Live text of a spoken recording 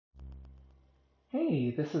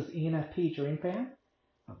Hey, this is ENFP Dream Fan.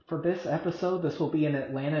 For this episode, this will be an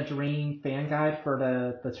Atlanta Dream fan guide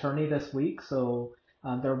for the tourney this week.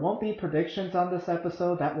 There won't be predictions on this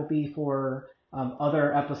episode. That will be for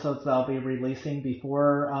other episodes that I'll be releasing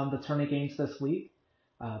before the tourney games this week.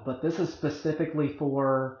 But this is specifically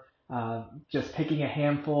for just picking a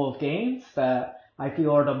handful of games that I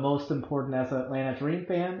feel are the most important as an Atlanta Dream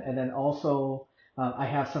fan, and then also I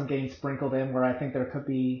have some games sprinkled in where I think there could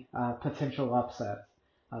be potential upsets.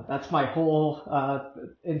 That's my whole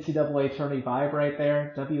NCAA tourney vibe right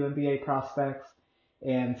there. WNBA prospects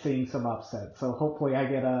and seeing some upsets. So hopefully I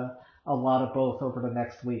get a lot of both over the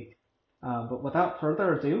next week. But without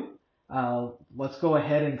further ado, let's go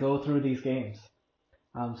ahead and go through these games.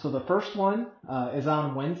 So the first one is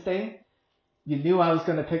on Wednesday. You knew I was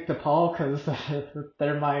going to pick DePaul because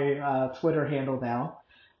they're my Twitter handle now.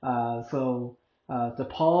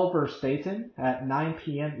 DePaul versus Dayton at 9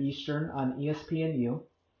 p.m. Eastern on ESPNU.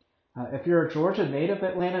 If you're a Georgia native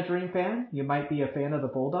Atlanta Dream fan, you might be a fan of the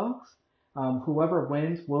Bulldogs. Whoever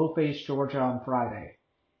wins will face Georgia on Friday.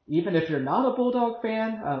 Even if you're not a Bulldog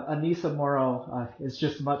fan, Anissa Morrow is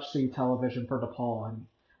just must-see television for DePaul. And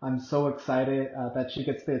I'm so excited that she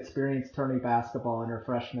gets to experience tourney basketball in her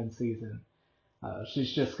freshman season.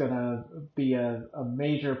 She's just going to be a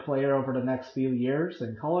major player over the next few years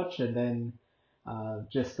in college, and then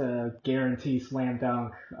just a guarantee slam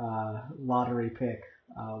dunk lottery pick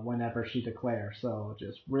whenever she declares. So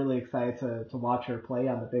just really excited to watch her play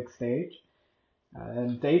on the big stage.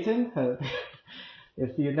 And Dayton,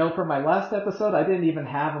 if you know from my last episode, I didn't even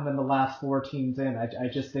have them in the last four teams in. I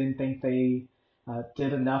just didn't think they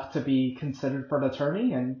did enough to be considered for the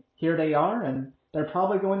tourney, and here they are, and they're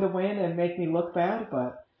probably going to win and make me look bad,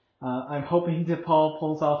 but I'm hoping DePaul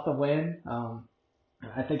pulls off the win.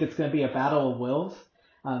 I think it's going to be a battle of wills.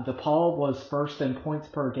 DePaul was first in points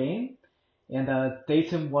per game, and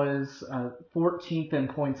Dayton was 14th in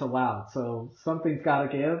points allowed. So something's got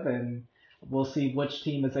to give, and we'll see which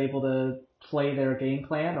team is able to play their game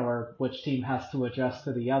plan or which team has to adjust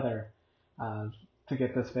to the other uh, to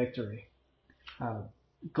get this victory. Uh,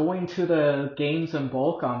 Going to the games in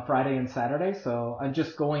bulk on Friday and Saturday, so I'm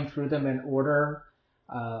just going through them in order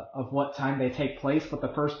of what time they take place, but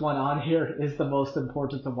the first one on here is the most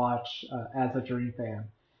important to watch as a Dream fan.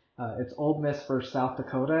 It's Old Miss versus South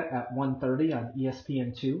Dakota at 1:30 on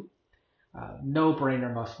ESPN2.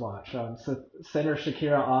 No-brainer must watch. So center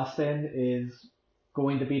Shakira Austin is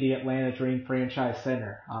going to be the Atlanta Dream franchise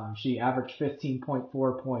center. She averaged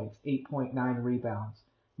 15.4 points, 8.9 rebounds,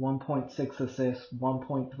 1.6 assists,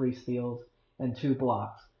 1.3 steals, and 2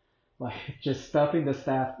 blocks. Like just stuffing the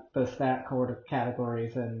stat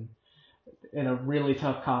categories in a really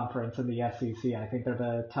tough conference in the SEC. I think they're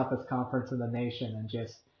the toughest conference in the nation, and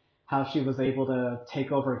just how she was able to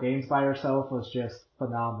take over games by herself was just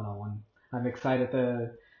phenomenal. And I'm excited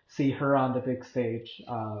to see her on the big stage.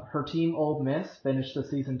 Her team, Old Miss, finished the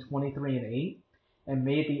season 23-8 and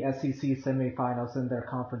made the SEC semifinals in their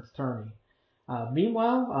conference tourney.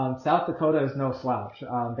 Meanwhile, South Dakota is no slouch.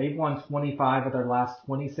 They've won 25 of their last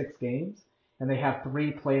 26 games, and they have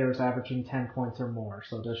three players averaging 10 points or more.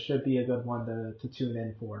 So this should be a good one to tune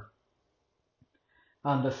in for.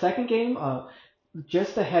 The second game,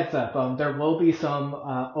 just a heads up, there will be some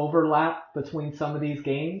overlap between some of these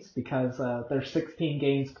games because there's 16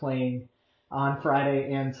 games playing on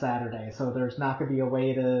Friday and Saturday. So there's not going to be a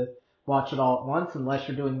way to watch it all at once unless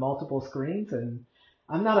you're doing multiple screens. And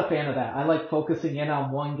I'm not a fan of that. I like focusing in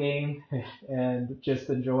on one game and just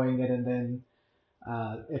enjoying it. And then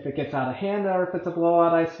if it gets out of hand or if it's a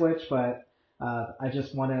blowout, I switch. But I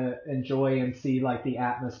just want to enjoy and see like the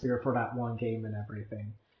atmosphere for that one game and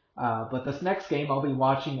everything. But this next game I'll be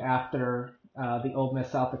watching after the Ole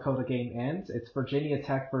Miss South Dakota game ends. It's Virginia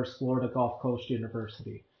Tech versus Florida Gulf Coast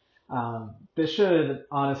University. This should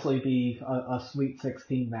honestly be a Sweet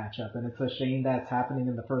 16 matchup, and it's a shame that's happening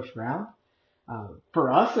in the first round.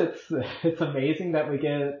 For us, it's amazing that we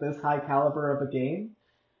get this high caliber of a game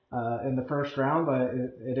in the first round, but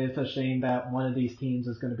it is a shame that one of these teams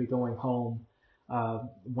is going to be going home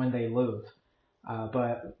when they lose.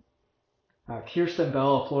 But Kirsten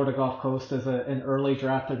Bell of Florida Gulf Coast is an early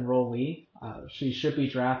draft enrollee. She should be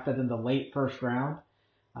drafted in the late first round.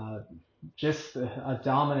 Uh, just a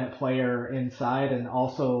dominant player inside and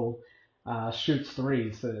also shoots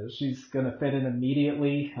threes. So she's going to fit in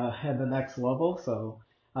immediately at the next level. So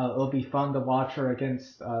it'll be fun to watch her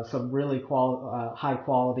against some really high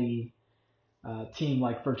quality team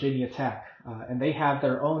like Virginia Tech. And they have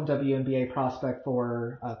their own WNBA prospect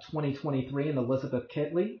for 2023 in Elizabeth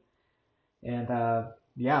Kitley. And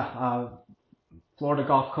yeah, Florida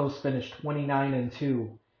Gulf Coast finished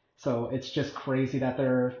 29-2 So it's just crazy that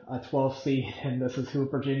they're a 12 seed and this is who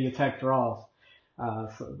Virginia Tech draws.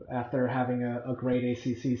 So after having a great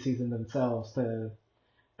ACC season themselves to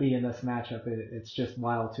be in this matchup, it's just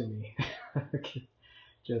wild to me.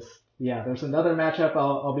 Just, yeah, there's another matchup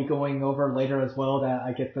I'll be going over later as well that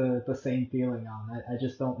I get the same feeling on. I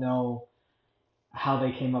just don't know how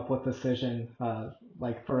they came up with the decision,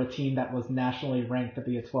 like for a team that was nationally ranked to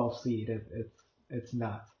be a 12 seed. It's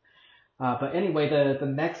nuts. But anyway, the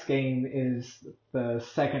next game is the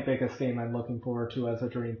second biggest game I'm looking forward to as a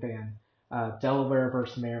Dream fan. Delaware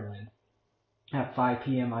versus Maryland at 5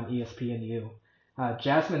 p.m. on ESPNU.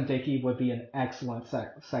 Jasmine Dickey would be an excellent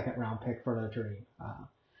second round pick for the Dream.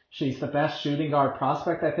 She's the best shooting guard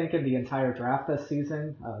prospect, I think, in the entire draft this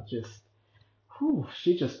season.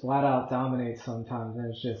 She just flat out dominates sometimes,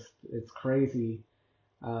 and it's crazy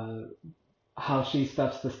uh, how she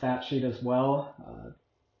steps the stat sheet as well.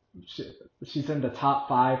 She, she's in the top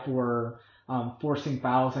five for forcing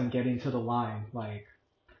fouls and getting to the line. Like,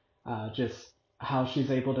 just how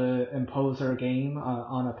she's able to impose her game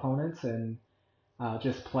on opponents and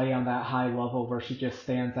just play on that high level where she just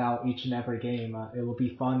stands out each and every game. It will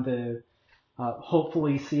be fun to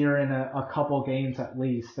hopefully see her in a couple games at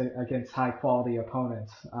least against high quality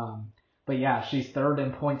opponents. But yeah, she's third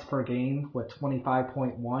in points per game with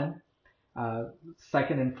 25.1,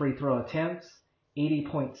 second in free throw attempts,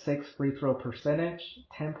 80.6 free throw percentage,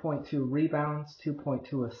 10.2 rebounds,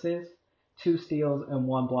 2.2 assists, 2 steals, and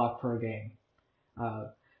 1 block per game. Uh,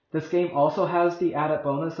 this game also has the added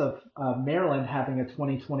bonus of Maryland having a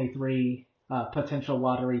 2023 potential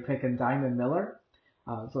lottery pick in Diamond Miller.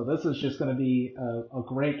 So this is just going to be a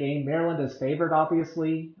great game. Maryland is favored,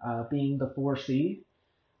 obviously, being the 4 seed.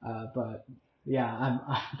 But yeah,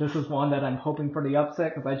 this is one that I'm hoping for the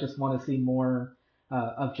upset because I just want to see more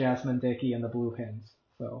of Jasmine Dickey and the Blue Hens.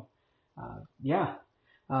 So yeah,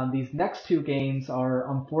 these next two games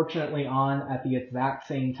are unfortunately on at the exact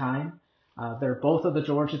same time. They're both of the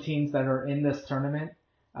Georgia teams that are in this tournament,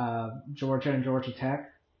 Georgia and Georgia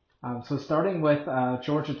Tech. So starting with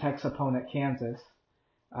Georgia Tech's opponent, Kansas.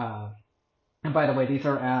 Uh, and by the way, these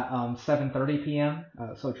are at 7:30 p.m.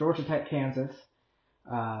 So Georgia Tech, Kansas.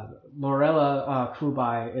 Lorella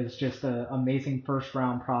Kubai is just an amazing first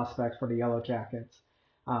round prospect for the Yellow Jackets.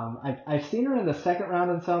 I've seen her in the second round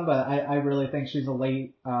in some, but I really think she's a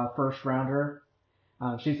late first rounder.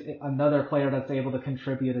 She's another player that's able to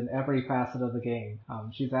contribute in every facet of the game.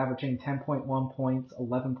 She's averaging 10.1 points,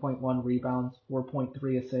 11.1 rebounds,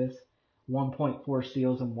 4.3 assists, 1.4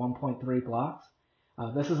 steals, and 1.3 blocks.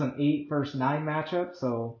 This is an 8 versus 9 matchup,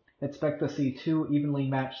 so expect to see two evenly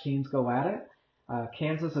matched teams go at it.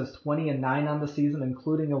 Kansas is 20-9 on the season,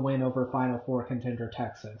 including a win over Final Four contender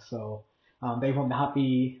Texas. So they will not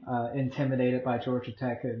be intimidated by Georgia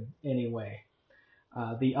Tech in any way.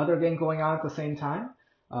 The other game going on at the same time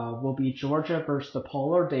will be Georgia versus DePaul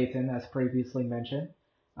or Dayton, as previously mentioned.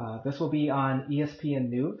 This will be on ESPN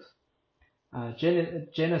News.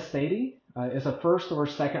 Jenna Stady is a first or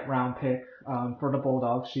second round pick for the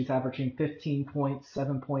Bulldogs. She's averaging 15 points,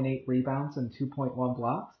 7.8 rebounds, and 2.1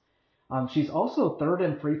 blocks. She's also third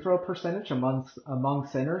in free throw percentage among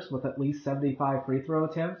centers with at least 75 free throw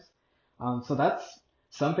attempts. So that's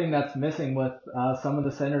something that's missing with some of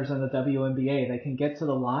the centers in the WNBA. They can get to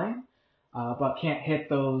the line, but can't hit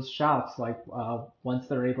those shots like once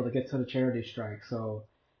they're able to get to the charity strike. So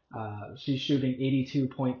she's shooting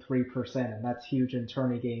 82.3%, and that's huge in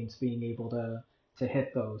tourney games, being able to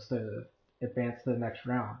hit those to advance to the next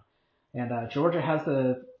round. And Georgia has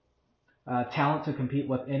the talent to compete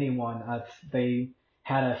with anyone. They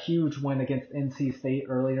had a huge win against NC State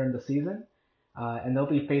earlier in the season, and they'll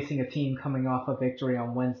be facing a team coming off a victory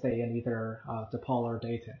on Wednesday in either DePaul or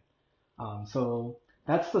Dayton. So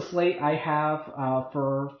that's the slate I have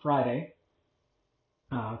for Friday.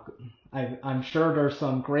 Uh, I'm sure there's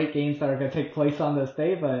some great games that are going to take place on this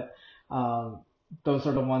day, but those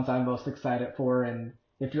are the ones I'm most excited for. And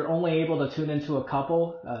if you're only able to tune into a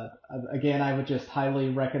couple, again, I would just highly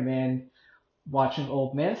recommend watching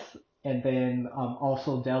Ole Miss and then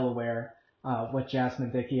also Delaware with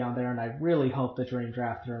Jasmine Dickey on there. And I really hope the Dream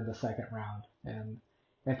draft her in the second round. And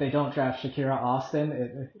if they don't draft Shakira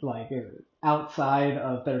Austin, outside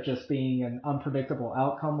of there just being an unpredictable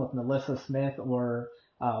outcome with Melissa Smith or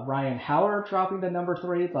Ryan Howard dropping to number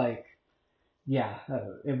 3,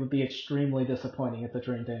 it would be extremely disappointing if the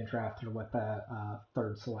Dream didn't draft her with that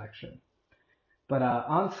third selection. But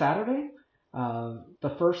on Saturday,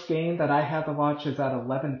 the first game that I have to watch is at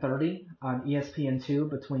 11:30 on ESPN2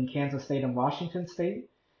 between Kansas State and Washington State.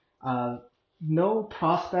 No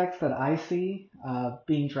prospects that I see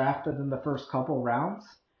being drafted in the first couple rounds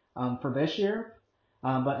for this year.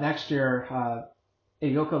 But next year,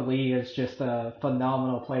 Ayoka Lee is just a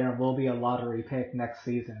phenomenal player and will be a lottery pick next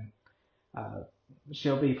season. Uh,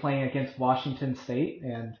 she'll be playing against Washington State,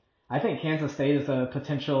 and I think Kansas State is a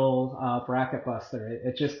potential bracket buster.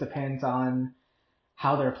 It just depends on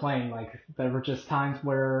how they're playing. Like there were just times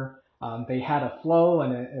where they had a flow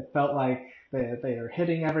and it felt like they are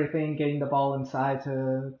hitting everything, getting the ball inside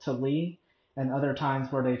to Lee, and other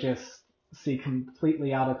times where they just see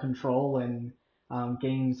completely out of control and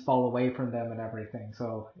games fall away from them and everything.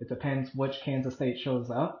 So it depends which Kansas State shows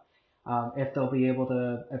up. If they'll be able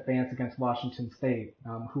to advance against Washington State,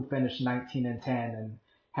 who finished 19-10 and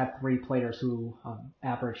had three players who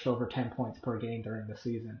averaged over 10 points per game during the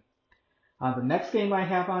season. The next game I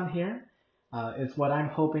have on here is what I'm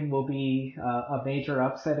hoping will be a major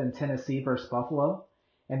upset in Tennessee versus Buffalo.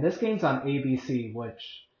 And this game's on ABC,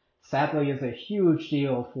 which sadly is a huge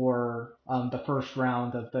deal for the first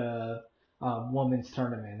round of the women's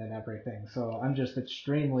tournament and everything. So I'm just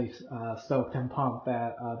extremely stoked and pumped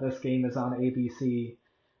that this game is on ABC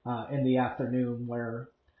in the afternoon where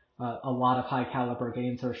a lot of high caliber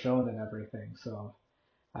games are shown and everything. So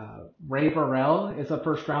Ray Burrell is a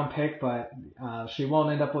first round pick, but she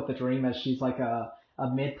won't end up with the dream as she's like a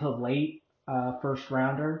mid to late first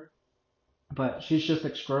rounder. But she's just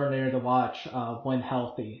extraordinary to watch when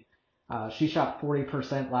healthy. She shot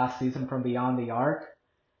 40% last season from beyond the arc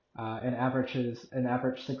and averages an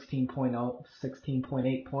average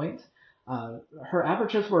 16.8 points. Her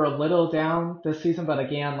averages were a little down this season, but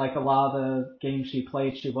again, like a lot of the games she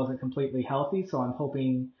played, she wasn't completely healthy. So I'm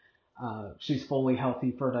hoping she's fully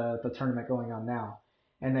healthy for the tournament going on now.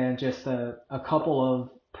 And then just a couple of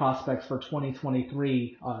prospects for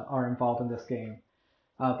 2023 are involved in this game.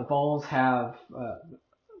 The Bulls have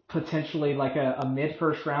potentially like a mid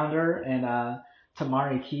first rounder and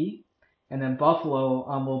Tamari Key. And then Buffalo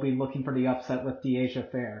will be looking for the upset with Deasia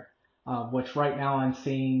Fair, which right now I'm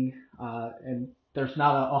seeing, and there's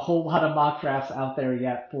not a whole lot of mock drafts out there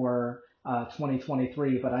yet for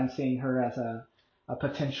 2023, but I'm seeing her as a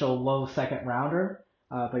potential low second rounder.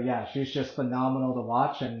 But yeah, she's just phenomenal to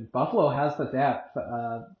watch, and Buffalo has the depth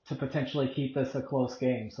to potentially keep this a close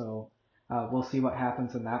game. So we'll see what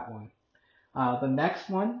happens in that one. The next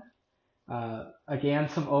one, again,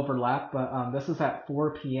 some overlap, but this is at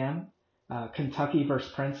 4 p.m. Kentucky versus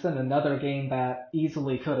Princeton, another game that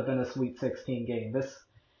easily could have been a Sweet 16 game.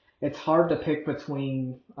 It's hard to pick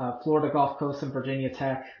between Florida Gulf Coast and Virginia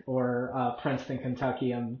Tech or Princeton,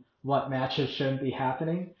 Kentucky, and what matches shouldn't be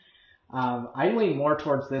happening. I lean more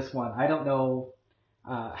towards this one. I don't know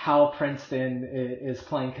how Princeton is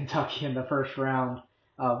playing Kentucky in the first round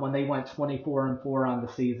when they went 24-4 on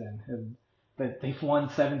the season. And they've won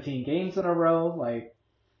 17 games in a row. Like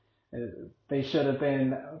they should have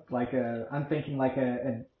been like I'm thinking like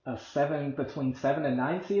a between 7 and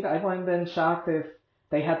 9 seed. I wouldn't have been shocked if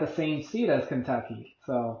they had the same seed as Kentucky.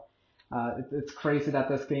 So it's crazy that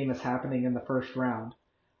this game is happening in the first round.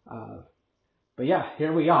 But yeah,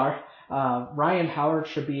 here we are. Ryan Howard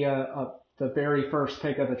should be the very first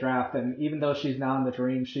pick of the draft, and even though she's now in the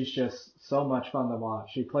dream, she's just so much fun to watch.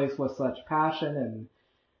 She plays with such passion, and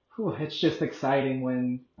it's just exciting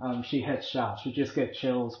when she hits shots. You just get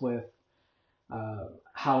chills with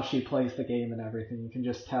how she plays the game and everything. You can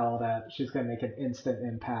just tell that she's going to make an instant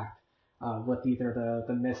impact with either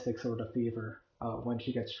the Mystics or the Fever when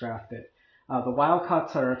she gets drafted. The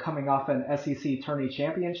Wildcats are coming off an SEC tourney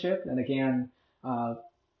championship, and again,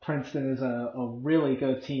 Princeton is a really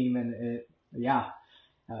good team, and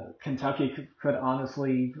Kentucky could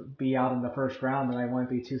honestly be out in the first round, and I wouldn't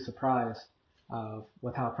be too surprised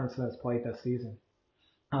with how Princeton has played this season.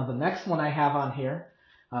 The next one I have on here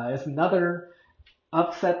is another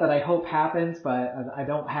upset that I hope happens, but I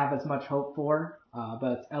don't have as much hope for.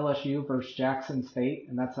 But it's LSU versus Jackson State,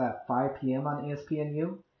 and that's at 5 p.m. on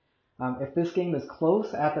ESPNU. If this game is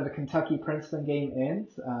close after the Kentucky-Princeton game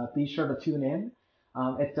ends, be sure to tune in.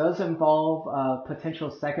 It does involve a potential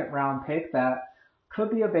second-round pick that could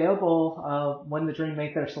be available when the Dream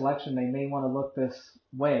make their selection. They may want to look this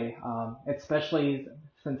way, especially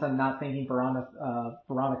since I'm not thinking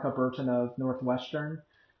Veronica Burton of Northwestern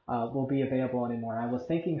will be available anymore. I was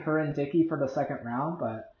thinking her and Dickey for the second round,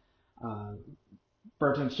 but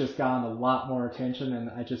Burton's just gotten a lot more attention, and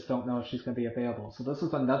I just don't know if she's going to be available. So this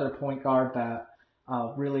is another point guard that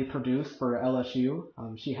really produced for LSU.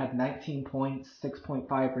 She had 19 points,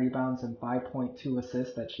 6.5 rebounds, and 5.2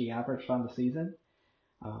 assists that she averaged on the season.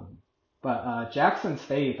 But Jackson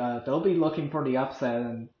State, they'll be looking for the upset,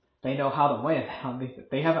 and they know how to win.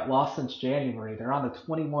 They haven't lost since January. They're on a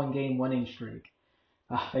 21-game winning streak.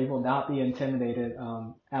 they will not be intimidated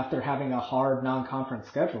after having a hard non-conference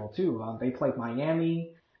schedule too. They played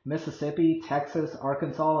Miami, Mississippi, Texas,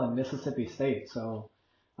 Arkansas, and Mississippi State. So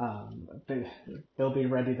they'll be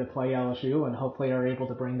ready to play LSU and hopefully are able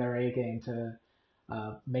to bring their A game to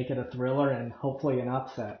make it a thriller and hopefully an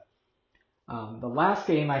upset. The last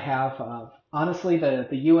game I have, honestly, the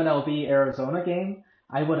UNLV Arizona game,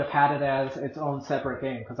 I would have had it as its own separate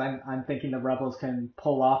game because I'm thinking the Rebels can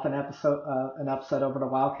pull off an upset over the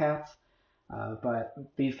Wildcats. But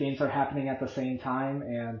these games are happening at the same time,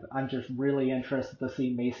 and I'm just really interested to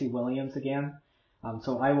see Macy Williams again.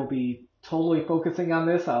 So I will be totally focusing on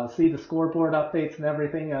this. I'll see the scoreboard updates and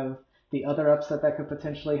everything of the other upset that could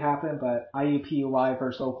potentially happen, but IUPUI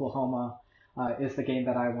versus Oklahoma is the game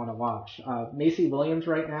that I want to watch. Macy Williams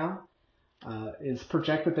right now is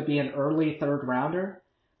projected to be an early third rounder.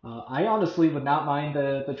 I honestly would not mind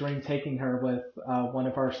the Dream taking her with one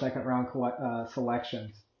of our second round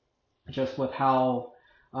selections, just with how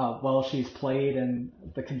well she's played and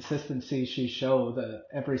the consistency she showed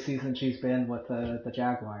every season she's been with the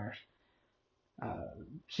Jaguars.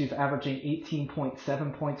 She's averaging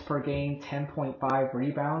 18.7 points per game, 10.5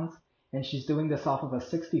 rebounds, and she's doing this off of a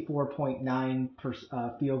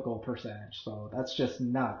 64.9 field goal percentage. So that's just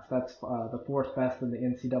nuts. That's the fourth best in the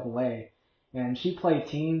NCAA. And she played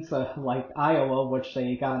teams like Iowa, which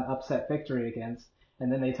they got an upset victory against,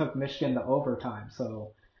 and then they took Michigan to overtime.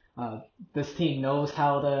 So this team knows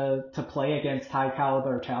how to play against high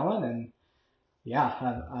caliber talent, and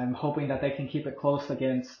yeah, I'm hoping that they can keep it close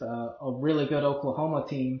against a really good Oklahoma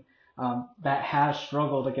team that has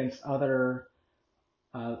struggled against other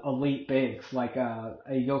elite bigs like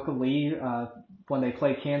Ayoka Lee when they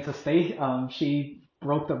played Kansas State. She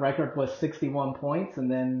broke the record with 61 points,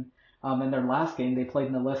 and then in their last game they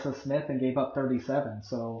played Melissa Smith and gave up 37.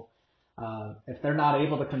 So if they're not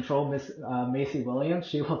able to control Macy Williams,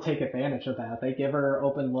 she will take advantage of that. If they give her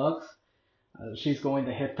open looks, she's going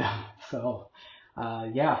to hit them. So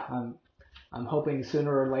yeah, I'm hoping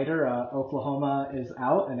sooner or later Oklahoma is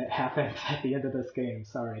out and it happens at the end of this game.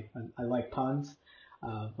 Sorry, I like puns.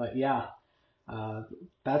 But yeah,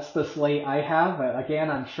 that's the slate I have.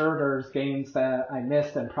 Again, I'm sure there's games that I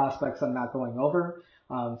missed and prospects I'm not going over.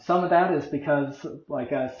 Some of that is because like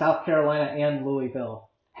South Carolina and Louisville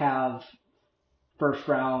have first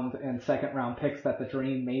round and second round picks that the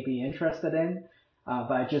Dream may be interested in.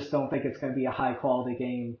 But I just don't think it's going to be a high quality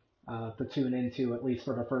game to tune into, at least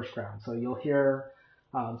for the first round. So you'll hear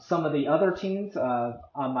some of the other teams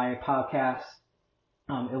on my podcast.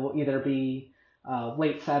 It will either be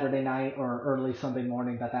late Saturday night or early Sunday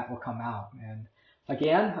morning that will come out. And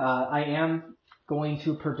again, I am going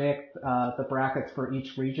to predict the brackets for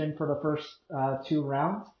each region for the first two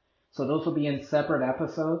rounds. So those will be in separate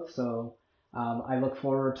episodes. So I look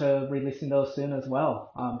forward to releasing those soon as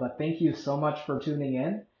well. But thank you so much for tuning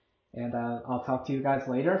in, and I'll talk to you guys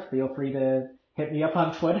later. Feel free to hit me up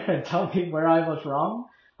on Twitter and tell me where I was wrong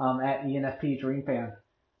at ENFP Dream Fan.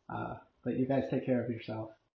 But you guys take care of yourself.